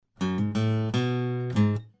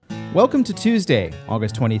Welcome to Tuesday,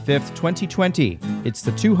 August 25th, 2020. It's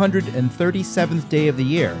the 237th day of the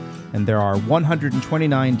year, and there are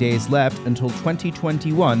 129 days left until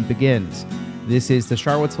 2021 begins. This is the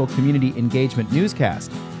Charlottesville Community Engagement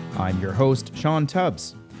Newscast. I'm your host, Sean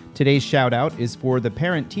Tubbs. Today's shout-out is for the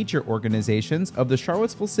parent-teacher organizations of the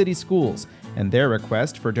Charlottesville City Schools and their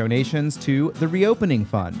request for donations to the Reopening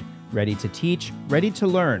Fund, Ready to Teach, Ready to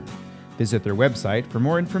Learn. Visit their website for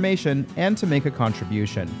more information and to make a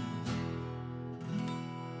contribution.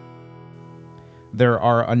 There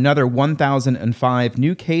are another 1,005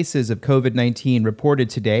 new cases of COVID-19 reported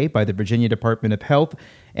today by the Virginia Department of Health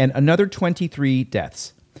and another 23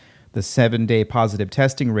 deaths. The 7-day positive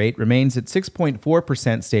testing rate remains at 6.4%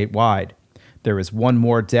 statewide. There is one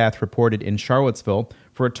more death reported in Charlottesville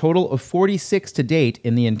for a total of 46 to date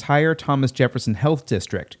in the entire Thomas Jefferson Health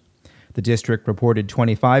District. The district reported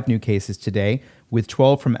 25 new cases today, with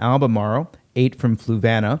 12 from Albemarle, 8 from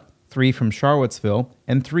Fluvanna, 3 from Charlottesville,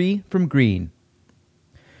 and 3 from Greene.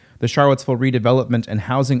 The Charlottesville Redevelopment and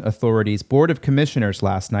Housing Authority's Board of Commissioners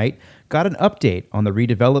last night got an update on the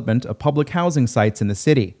redevelopment of public housing sites in the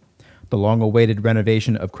city. The long-awaited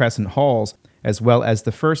renovation of Crescent Halls, as well as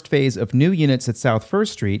the first phase of new units at South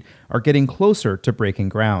First Street, are getting closer to breaking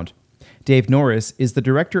ground. Dave Norris is the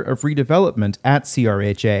Director of Redevelopment at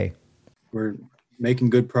CRHA. We're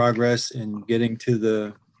making good progress in getting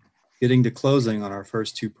to closing on our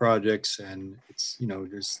first two projects, and it's,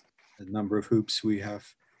 there's a number of hoops we have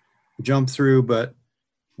jump through, but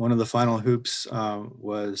one of the final hoops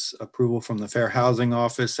was approval from the Fair Housing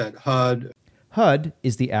Office at HUD. HUD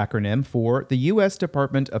is the acronym for the U.S.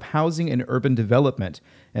 Department of Housing and Urban Development,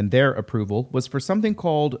 and their approval was for something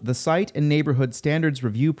called the Site and Neighborhood Standards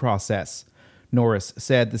Review Process. Norris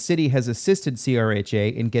said the city has assisted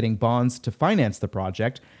CRHA in getting bonds to finance the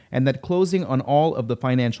project, and that closing on all of the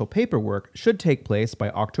financial paperwork should take place by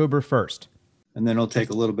October 1st. And then it'll take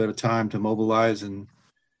a little bit of time to mobilize and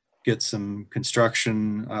get some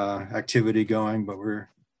construction activity going, but we're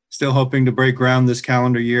still hoping to break ground this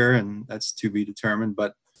calendar year, and that's to be determined,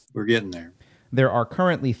 but we're getting there. There are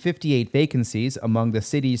currently 58 vacancies among the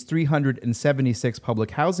city's 376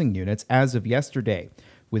 public housing units as of yesterday,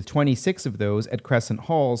 with 26 of those at Crescent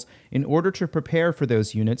Halls in order to prepare for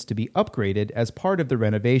those units to be upgraded as part of the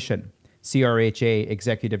renovation. CRHA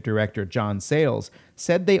Executive Director John Sales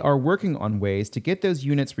said they are working on ways to get those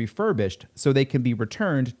units refurbished so they can be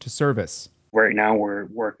returned to service. Right now, we're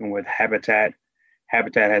working with Habitat.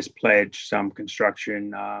 Habitat has pledged some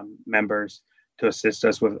construction members to assist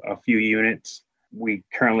us with a few units. We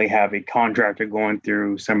currently have a contractor going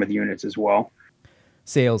through some of the units as well.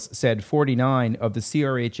 Sales said 49 of the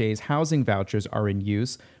CRHA's housing vouchers are in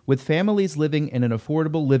use, with families living in an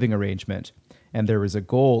affordable living arrangement, and there is a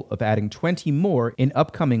goal of adding 20 more in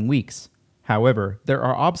upcoming weeks. However, there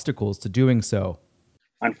are obstacles to doing so.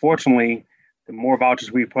 Unfortunately, the more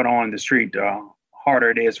vouchers we put on the street, the harder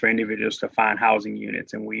it is for individuals to find housing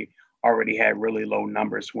units, and we already had really low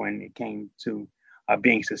numbers when it came to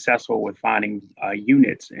being successful with finding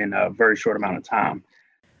units in a very short amount of time.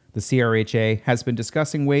 The CRHA has been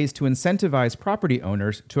discussing ways to incentivize property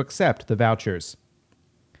owners to accept the vouchers.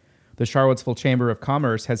 The Charlottesville Chamber of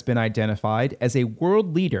Commerce has been identified as a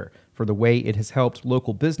world leader for the way it has helped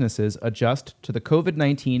local businesses adjust to the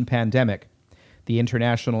COVID-19 pandemic. The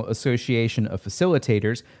International Association of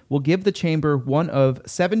Facilitators will give the Chamber one of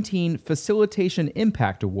 17 Facilitation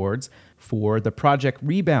Impact Awards for the Project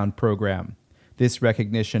Rebound program. This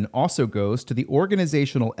recognition also goes to the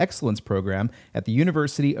Organizational Excellence Program at the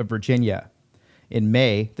University of Virginia. In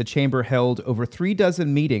May, the Chamber held over 36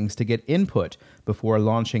 meetings to get input before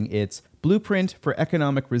launching its Blueprint for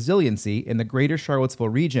Economic Resiliency in the Greater Charlottesville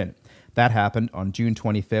region. That happened on June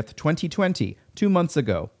 25th, 2020, 2 months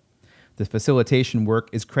ago. The facilitation work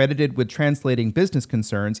is credited with translating business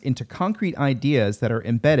concerns into concrete ideas that are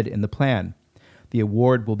embedded in the plan. The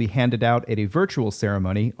award will be handed out at a virtual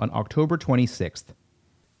ceremony on October 26th.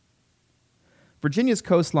 Virginia's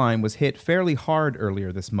coastline was hit fairly hard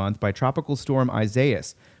earlier this month by Tropical Storm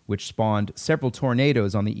Isaias, which spawned several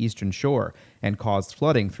tornadoes on the eastern shore and caused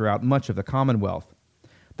flooding throughout much of the Commonwealth.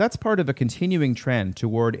 That's part of a continuing trend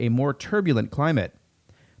toward a more turbulent climate.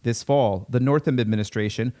 This fall, the Northam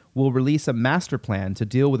administration will release a master plan to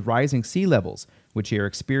deal with rising sea levels, which are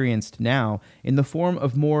experienced now in the form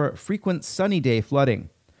of more frequent sunny day flooding.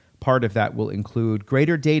 Part of that will include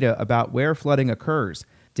greater data about where flooding occurs,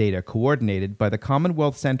 data coordinated by the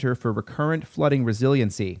Commonwealth Center for Recurrent Flooding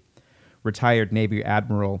Resiliency. Retired Navy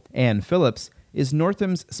Admiral Ann Phillips is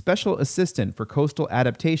Northam's Special Assistant for Coastal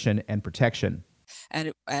Adaptation and Protection.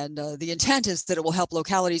 And the intent is that it will help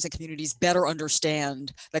localities and communities better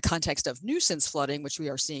understand the context of nuisance flooding, which we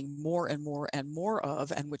are seeing more and more and more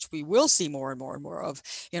of, and which we will see more and more and more of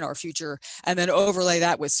in our future, and then overlay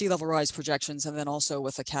that with sea level rise projections, and then also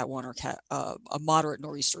with a Cat 1 or a moderate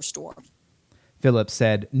nor'easter storm. Phillips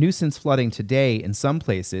said nuisance flooding today in some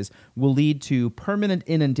places will lead to permanent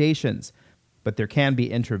inundations, but there can be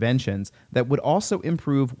interventions that would also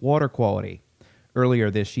improve water quality.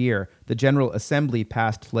 Earlier this year, the General Assembly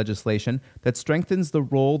passed legislation that strengthens the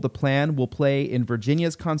role the plan will play in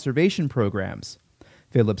Virginia's conservation programs.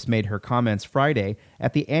 Phillips made her comments Friday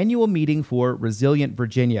at the annual meeting for Resilient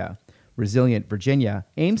Virginia. Resilient Virginia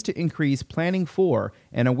aims to increase planning for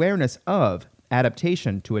and awareness of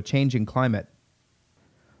adaptation to a changing climate.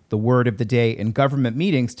 The word of the day in government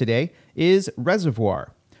meetings today is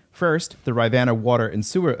reservoir. First, the Rivanna Water and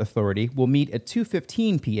Sewer Authority will meet at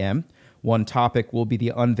 2:15 p.m. One topic will be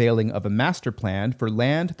the unveiling of a master plan for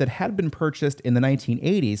land that had been purchased in the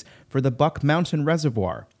 1980s for the Buck Mountain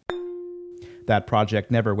Reservoir. That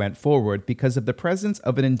project never went forward because of the presence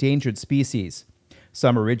of an endangered species.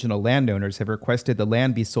 Some original landowners have requested the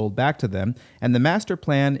land be sold back to them, and the master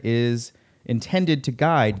plan is intended to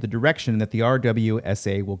guide the direction that the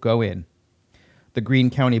RWSA will go in. The Greene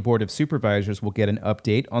County Board of Supervisors will get an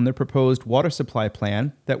update on the proposed water supply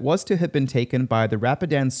plan that was to have been taken by the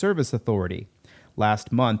Rapidan Service Authority.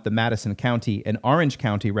 Last month, the Madison County and Orange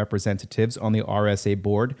County representatives on the RSA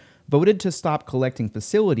board voted to stop collecting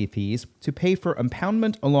facility fees to pay for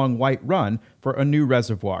impoundment along White Run for a new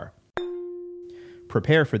reservoir.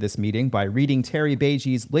 Prepare for this meeting by reading Terry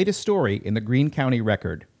Bege's latest story in the Greene County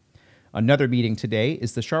Record. Another meeting today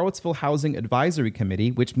is the Charlottesville Housing Advisory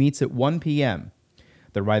Committee, which meets at 1 p.m.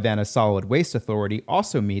 The Rivanna Solid Waste Authority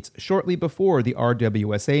also meets shortly before the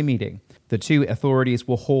RWSA meeting. The two authorities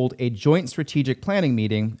will hold a joint strategic planning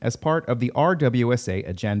meeting as part of the RWSA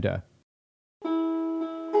agenda.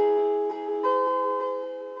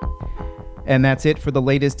 And that's it for the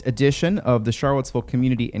latest edition of the Charlottesville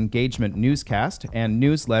Community Engagement Newscast and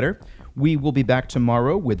Newsletter. We will be back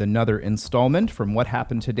tomorrow with another installment from what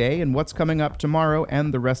happened today and what's coming up tomorrow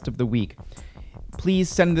and the rest of the week. Please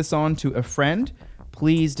send this on to a friend.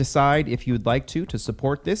 Please decide if you would like to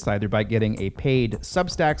support this, either by getting a paid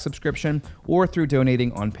Substack subscription or through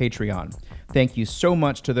donating on Patreon. Thank you so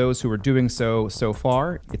much to those who are doing so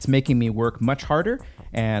far. It's making me work much harder,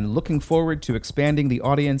 and looking forward to expanding the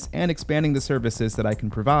audience and expanding the services that I can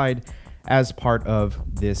provide as part of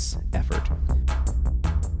this effort.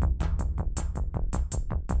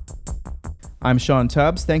 I'm Sean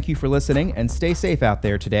Tubbs. Thank you for listening, and stay safe out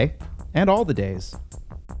there today and all the days.